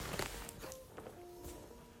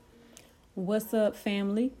What's up,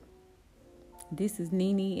 family? This is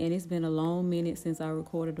Nene, and it's been a long minute since I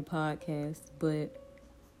recorded a podcast, but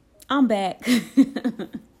I'm back.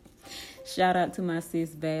 Shout out to my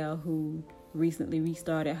sis Val, who recently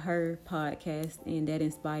restarted her podcast, and that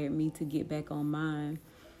inspired me to get back on mine.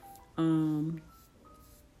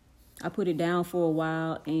 I put it down for a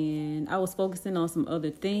while, and I was focusing on some other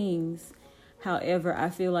things. However, I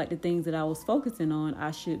feel like the things that I was focusing on, I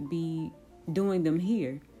should be doing them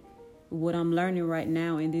here. What I'm learning right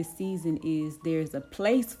now in this season is there's a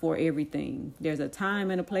place for everything. There's a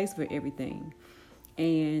time and a place for everything.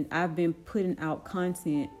 And I've been putting out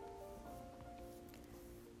content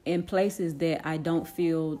in places that I don't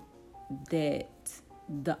feel that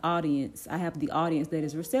I have the audience that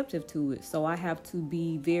is receptive to it. So I have to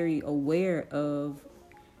be very aware of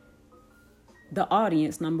the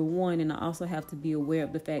audience, number one. And I also have to be aware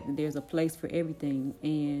of the fact that there's a place for everything.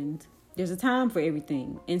 And there's a time for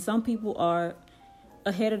everything. And some people are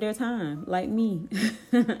ahead of their time, like me.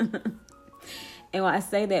 And I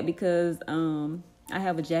say that because I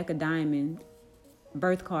have a Jack of Diamond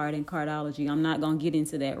birth card in cardology. I'm not going to get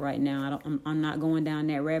into that right now. I'm not going down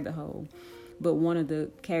that rabbit hole. But one of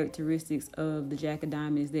the characteristics of the Jack of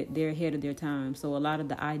Diamond is that they're ahead of their time. So a lot of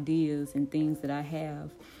the ideas and things that I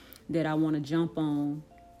have that I want to jump on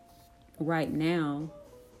right now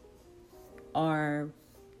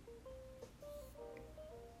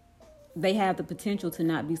they have the potential to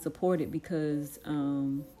not be supported because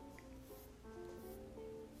some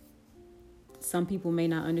people may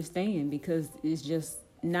not understand because it's just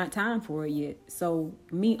not time for it yet. So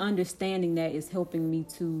me understanding that is helping me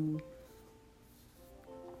to,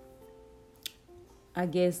 I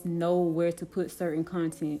guess, know where to put certain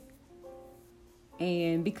content.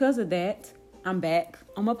 And because of that, I'm back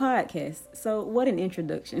on my podcast. So what an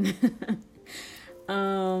introduction.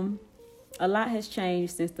 A lot has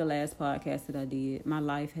changed since the last podcast that I did. My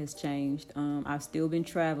life has changed. I've still been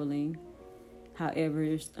traveling.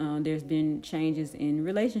 However, there's been changes in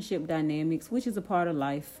relationship dynamics, which is a part of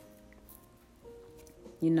life.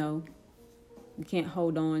 You know, you can't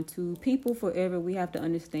hold on to people forever. We have to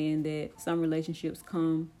understand that some relationships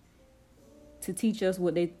come to teach us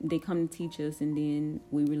what they come to teach us, and then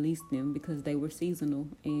we release them because they were seasonal.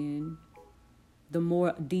 And the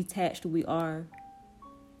more detached we are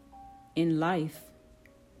in life,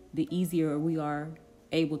 the easier we are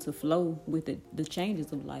able to flow with the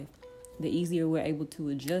changes of life. The easier we're able to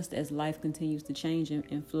adjust as life continues to change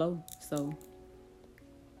and flow. So,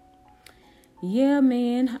 yeah,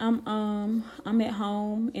 man, I'm at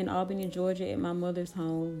home in Albany, Georgia, at my mother's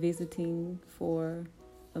home, visiting for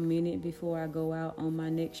a minute before I go out on my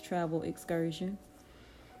next travel excursion.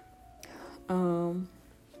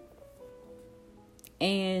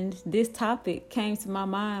 And this topic came to my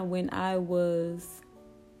mind when I was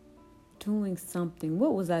doing something.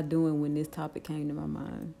 What was I doing when this topic came to my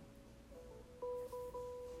mind?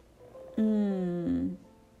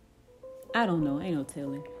 I don't know. Ain't no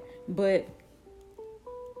telling. But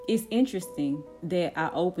it's interesting that I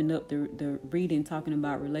opened up the reading talking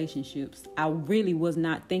about relationships. I really was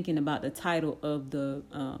not thinking about the title of the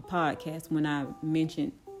podcast when I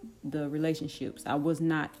mentioned the relationships. I was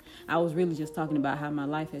really just talking about how my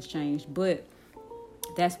life has changed, but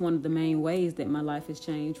that's one of the main ways that my life has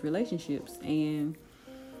changed, relationships. And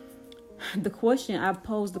I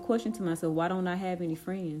posed the question to myself, why don't I have any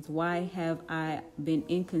friends? Why have I been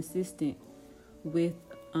inconsistent with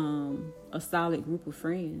a solid group of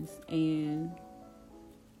friends? And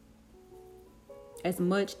as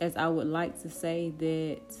much as I would like to say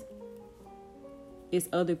that it's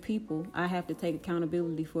other people, I have to take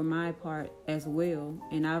accountability for my part as well.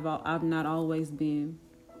 And I've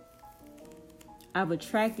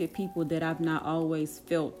attracted people that I've not always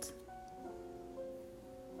felt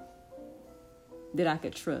that I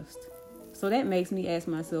could trust. So that makes me ask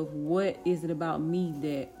myself, what is it about me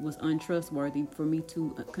that was untrustworthy for me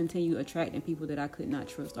to continue attracting people that I could not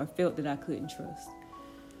trust, or felt that I couldn't trust,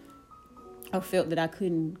 or felt that I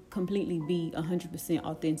couldn't completely be 100%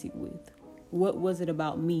 authentic with? What was it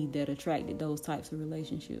about me that attracted those types of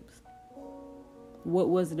relationships? What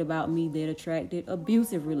was it about me that attracted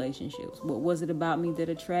abusive relationships? What was it about me that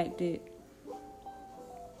attracted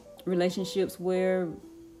relationships where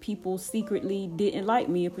people secretly didn't like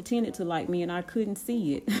me or pretended to like me and I couldn't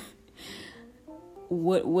see it?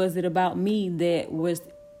 What was it about me that was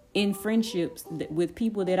in friendships with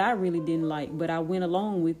people that I really didn't like, but I went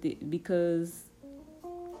along with it because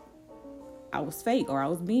I was fake, or I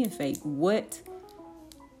was being fake? What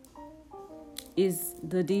is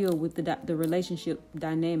the deal with the relationship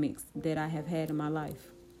dynamics that I have had in my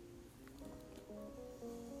life?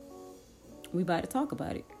 We about to talk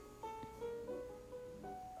about it.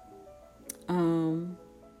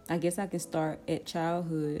 I guess I can start at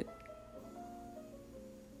childhood.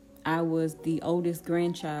 I was the oldest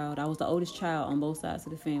grandchild. I was the oldest child on both sides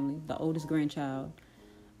of the family, the oldest grandchild.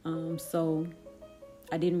 So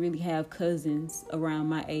I didn't really have cousins around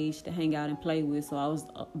my age to hang out and play with, so I was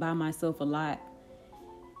by myself a lot.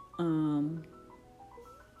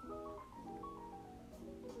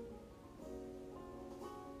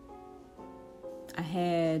 I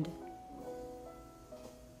had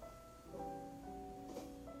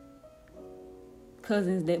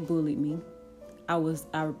cousins that bullied me. I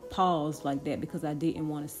paused like that because I didn't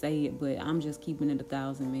want to say it, but I'm just keeping it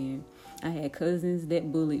 1,000, man. I had cousins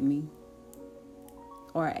that bullied me,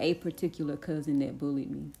 or a particular cousin that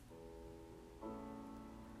bullied me.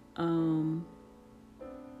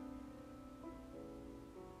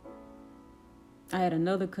 I had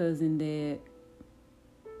another cousin that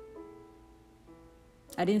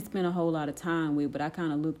I didn't spend a whole lot of time with, but I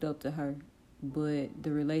kind of looked up to her. But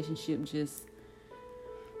the relationship just,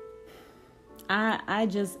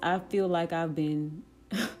 I feel like I've been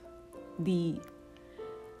the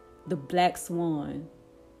black swan,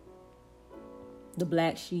 the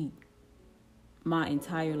black sheep my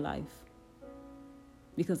entire life.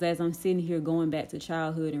 Because as I'm sitting here going back to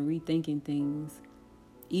childhood and rethinking things,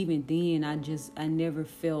 even then I never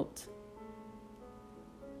felt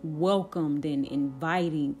welcomed and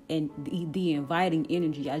inviting, and the inviting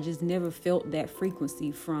energy. I just never felt that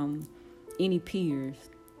frequency from any peers.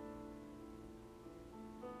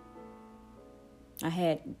 I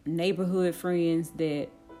had neighborhood friends that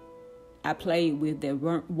I played with that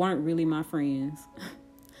weren't really my friends.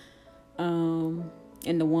 And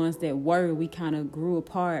the ones that were, we kind of grew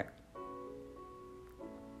apart.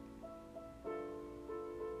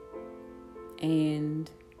 And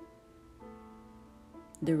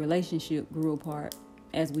the relationship grew apart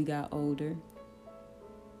as we got older.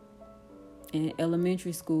 In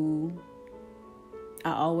elementary school,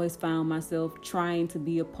 I always found myself trying to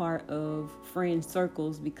be a part of friend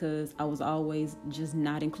circles because I was always just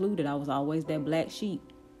not included. I was always that black sheep.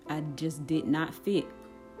 I just did not fit.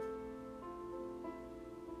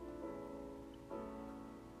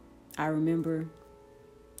 I remember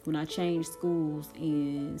when I changed schools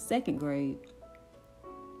in second grade,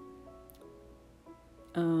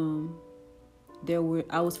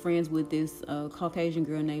 I was friends with this Caucasian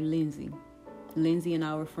girl named Lindsay. Lindsay and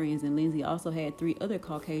I were friends, and Lindsay also had 3 other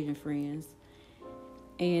Caucasian friends,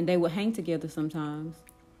 and they would hang together sometimes.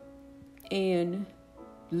 And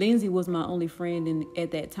Lindsay was my only friend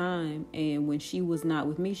at that time, and when she was not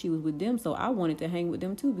with me, she was with them, so I wanted to hang with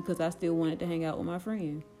them too because I still wanted to hang out with my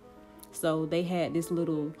friend. So they had this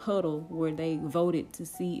little huddle where they voted to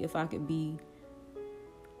see if I could be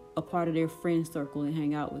a part of their friend circle and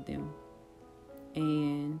hang out with them.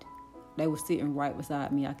 And they were sitting right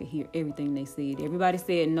beside me. I could hear everything they said. Everybody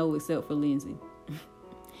said no except for Lindsay.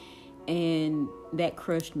 And that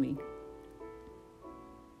crushed me.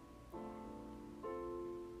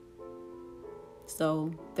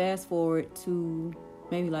 So fast forward to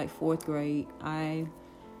maybe like 4th grade, I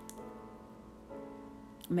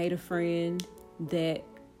made a friend that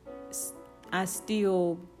I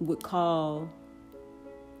still would call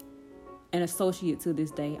an associate to this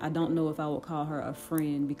day. I don't know if I would call her a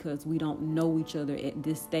friend because we don't know each other at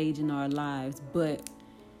this stage in our lives. But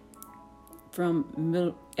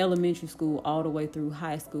from elementary school all the way through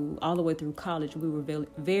high school, all the way through college, we were very,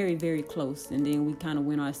 very, very close. And then we kind of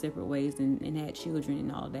went our separate ways and had children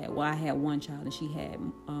and all that. Well, I had one child and she had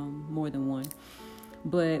more than one.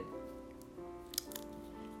 But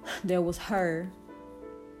there was her.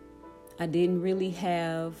 I didn't really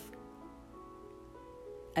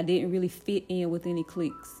fit in with any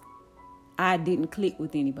cliques. I didn't click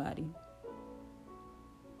with anybody.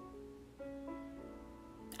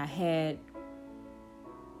 I had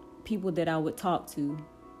people that I would talk to,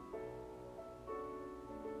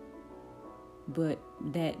 but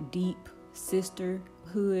that deep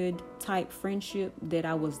sisterhood type friendship that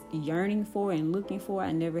I was yearning for and looking for,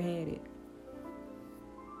 I never had it.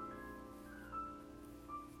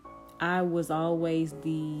 I was always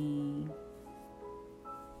in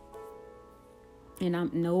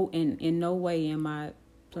no way am I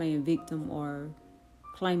playing victim or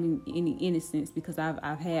claiming any innocence, because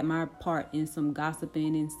I've had my part in some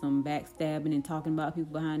gossiping and some backstabbing and talking about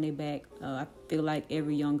people behind their back. I feel like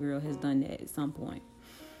every young girl has done that at some point.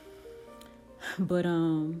 But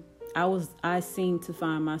I seemed to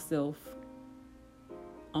find myself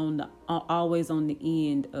always on the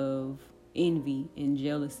end of envy and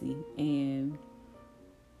jealousy. And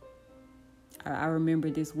I remember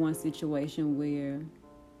this one situation where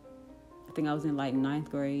I think I was in like 9th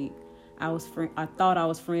grade. I thought I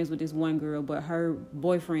was friends with this one girl, but her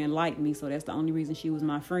boyfriend liked me, so that's the only reason she was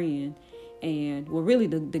my friend. And well, really,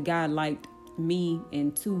 the guy liked me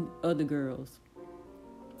and two other girls,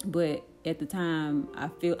 but at the time,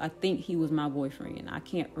 I think he was my boyfriend. I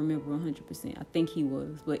can't remember 100%. I think he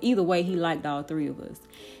was, but either way, he liked all three of us.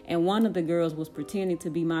 And one of the girls was pretending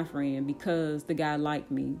to be my friend because the guy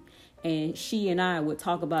liked me, and she and I would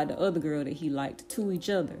talk about the other girl that he liked to each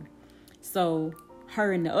other. So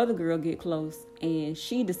her and the other girl get close, and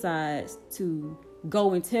she decides to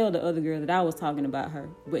go and tell the other girl that I was talking about her,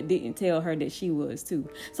 but didn't tell her that she was too.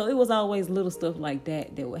 So it was always little stuff like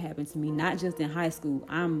that would happen to me, not just in high school.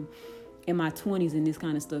 I'm in my 20s and this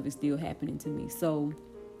kind of stuff is still happening to me. So,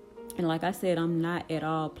 and like I said, I'm not at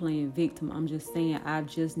all playing victim. I'm just saying I've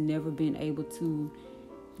just never been able to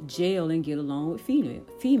gel and get along with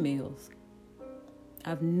females.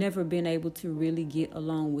 I've never been able to really get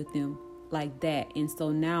along with them like that. And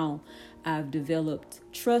so now I've developed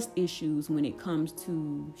trust issues when it comes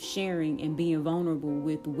to sharing and being vulnerable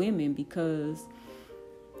with women, because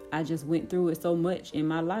I just went through it so much in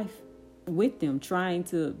my life with them, trying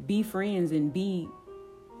to be friends and be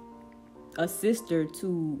a sister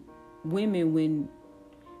to women when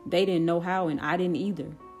they didn't know how, and I didn't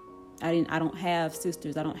either. I don't have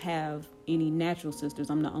sisters. I don't have any natural sisters.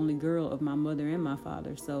 I'm the only girl of my mother and my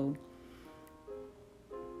father. So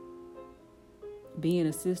being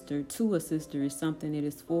a sister to a sister is something that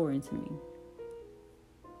is foreign to me.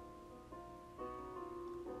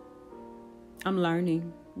 I'm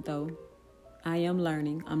learning, though. I am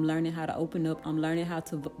learning. I'm learning how to open up. I'm learning how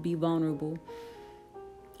to be vulnerable.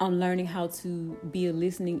 I'm learning how to be a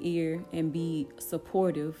listening ear and be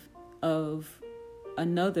supportive of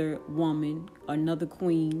another woman, another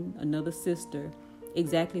queen, another sister,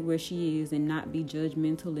 exactly where she is, and not be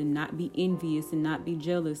judgmental and not be envious and not be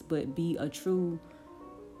jealous, but be a true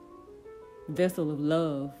vessel of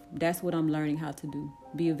love. That's what I'm learning how to do.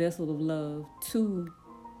 Be a vessel of love to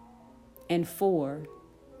and for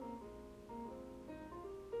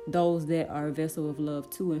those that are a vessel of love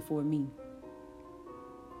to and for me.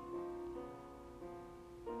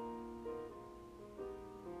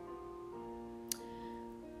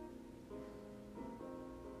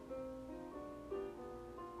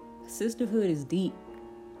 Sisterhood is deep.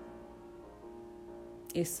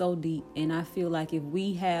 It's so deep. And I feel like if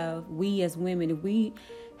we as women, if we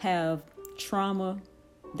have trauma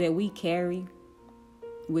that we carry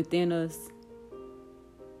within us,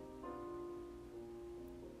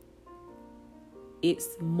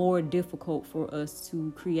 it's more difficult for us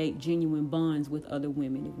to create genuine bonds with other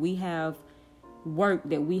women. If we have work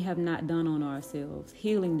that we have not done on ourselves,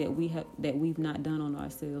 healing that we've not done on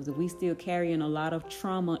ourselves, if we still carrying a lot of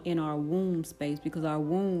trauma in our womb space, because our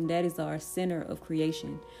womb, that is our center of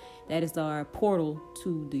creation. That is our portal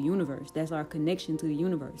to the universe. That's our connection to the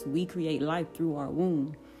universe. We create life through our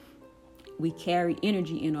womb. We carry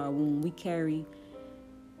energy in our womb. We carry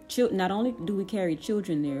not only do we carry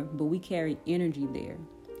children there, but we carry energy there.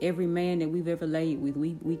 Every man that we've ever laid with,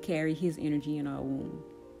 we carry his energy in our womb.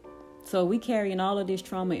 So we carrying all of this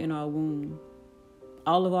trauma in our womb,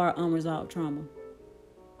 all of our unresolved trauma,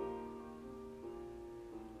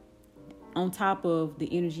 on top of the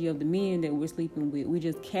energy of the men that we're sleeping with. We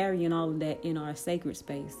just carrying all of that in our sacred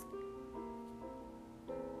space.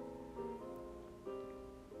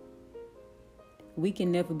 We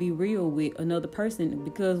can never be real with another person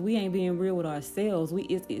because we ain't being real with ourselves.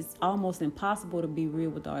 It's almost impossible to be real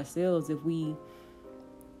with ourselves if we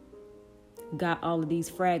got all of these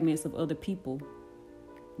fragments of other people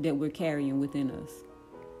that we're carrying within us.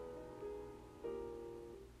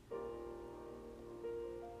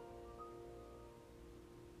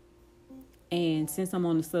 And since I'm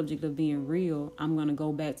on the subject of being real, I'm going to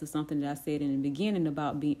go back to something that I said in the beginning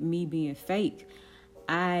about me being fake.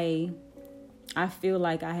 I feel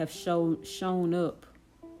like I have shown up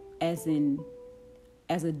as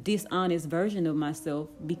a dishonest version of myself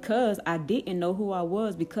because I didn't know who I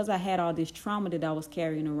was, because I had all this trauma that I was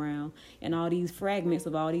carrying around and all these fragments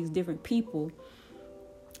of all these different people.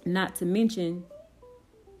 Not to mention,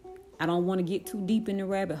 I don't want to get too deep in the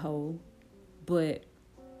rabbit hole, but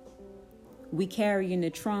we carrying the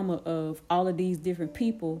trauma of all of these different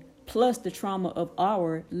people, plus the trauma of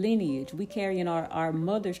our lineage. We carrying our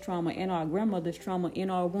mother's trauma and our grandmother's trauma in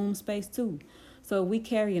our womb space too. So we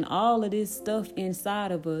carrying all of this stuff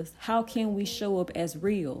inside of us. How can we show up as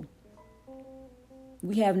real?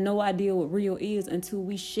 We have no idea what real is until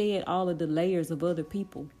we shed all of the layers of other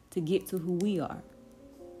people to get to who we are.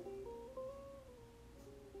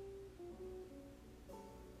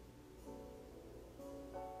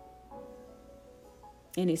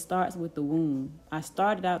 And it starts with the womb. I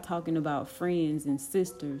started out talking about friends and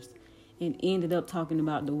sisters and ended up talking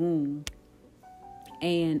about the womb.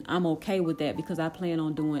 And I'm okay with that because I plan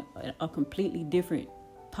on doing a completely different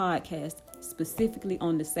podcast specifically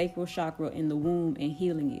on the sacral chakra in the womb and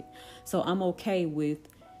healing it. So I'm okay with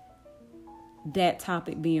that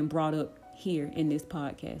topic being brought up here in this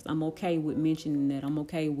podcast. I'm okay with mentioning that. I'm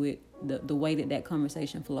okay with the way that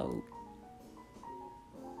conversation flowed.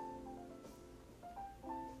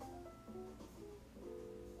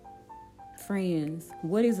 Friends.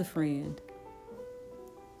 What is a friend?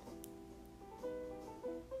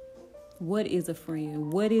 What is a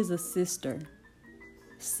friend? What is a sister?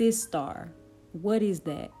 Sistar. What is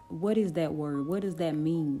that? What is that word? What does that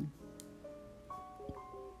mean?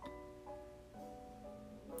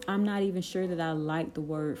 I'm not even sure that I like the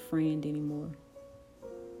word friend anymore.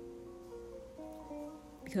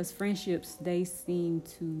 Because friendships, they seem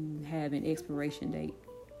to have an expiration date.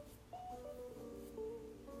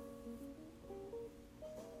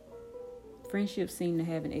 Friendships seem to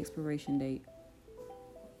have an expiration date.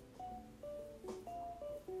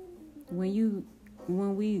 When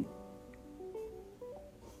we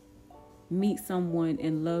meet someone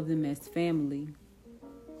and love them as family,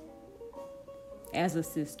 as a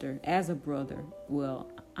sister, as a brother,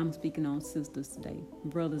 well, I'm speaking on sisters today.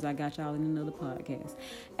 Brothers, I got y'all in another podcast.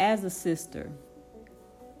 As a sister,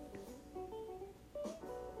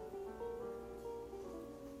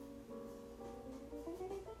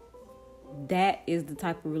 that is the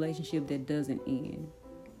type of relationship that doesn't end.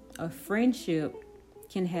 A friendship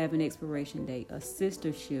can have an expiration date. A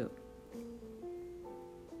sistership,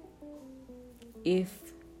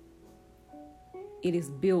 if it is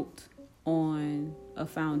built on a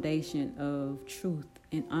foundation of truth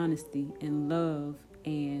and honesty and love,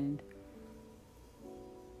 and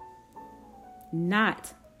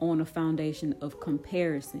not on a foundation of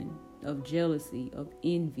comparison, of jealousy, of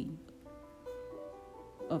envy,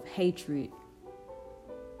 of hatred,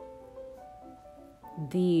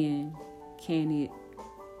 then can it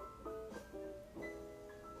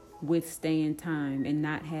withstand time and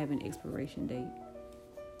not have an expiration date?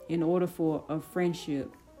 In order for a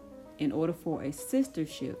friendship, in order for a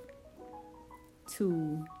sistership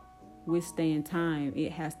to withstand time,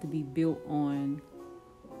 it has to be built on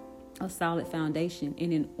a solid foundation.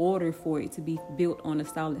 And in order for it to be built on a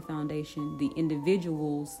solid foundation, the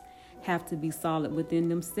individuals have to be solid within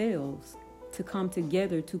themselves to come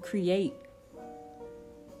together to create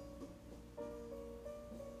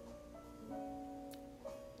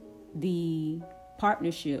the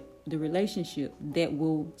partnership, the relationship that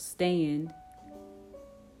will stand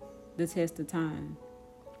the test of time,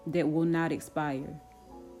 that will not expire.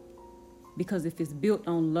 Because if it's built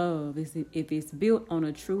on love, if it's built on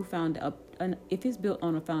a true if it's built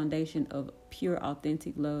on a foundation of pure,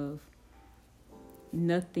 authentic love,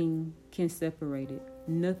 nothing can separate it.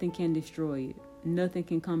 Nothing can destroy it. Nothing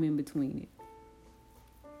can come in between it.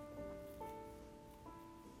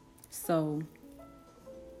 So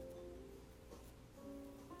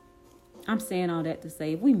I'm saying all that to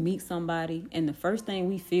say, if we meet somebody and the first thing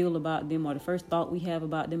we feel about them or the first thought we have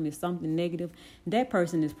about them is something negative, that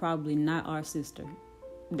person is probably not our sister.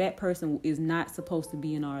 That person is not supposed to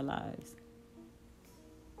be in our lives.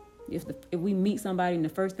 If we meet somebody and the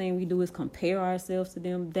first thing we do is compare ourselves to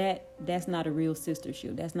them, that's not a real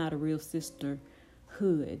sistership. That's not a real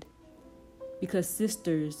sisterhood. Because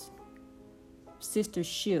sisterships,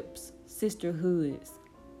 sisterhoods,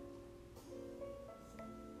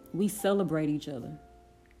 we celebrate each other.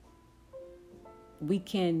 We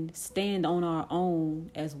can stand on our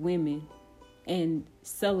own as women and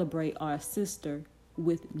celebrate our sister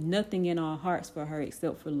with nothing in our hearts for her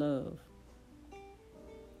except for love.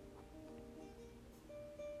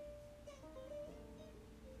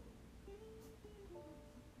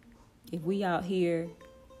 If we out here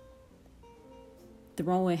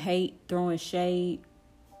throwing hate, throwing shade,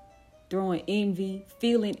 throwing envy,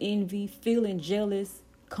 feeling jealous,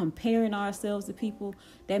 comparing ourselves to people,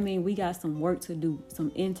 that means we got some work to do,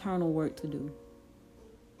 some internal work to do.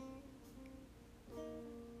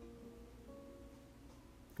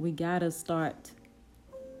 We gotta start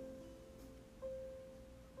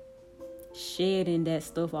shedding that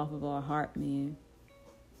stuff off of our heart, man.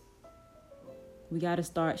 We gotta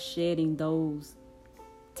start shedding those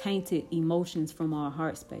tainted emotions from our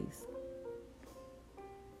heart space.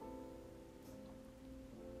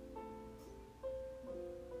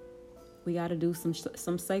 We got to do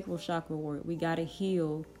some sacral chakra work. We got to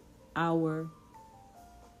heal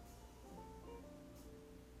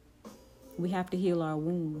we have to heal our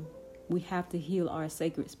womb. We have to heal our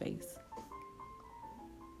sacred space.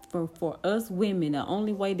 for us women, the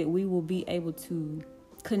only way that we will be able to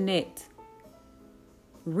reconnect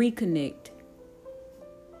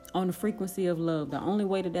on the frequency of love, the only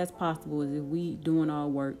way that that's possible is if we doing our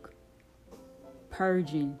work,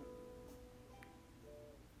 purging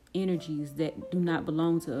energies that do not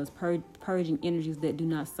belong to us, purging energies that do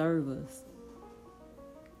not serve us.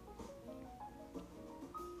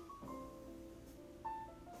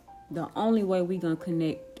 The only way we're going to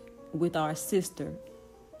connect with our sister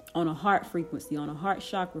on a heart frequency, on a heart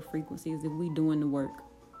chakra frequency, is if we doing the work.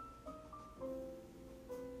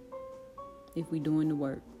 If we doing the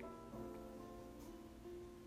work.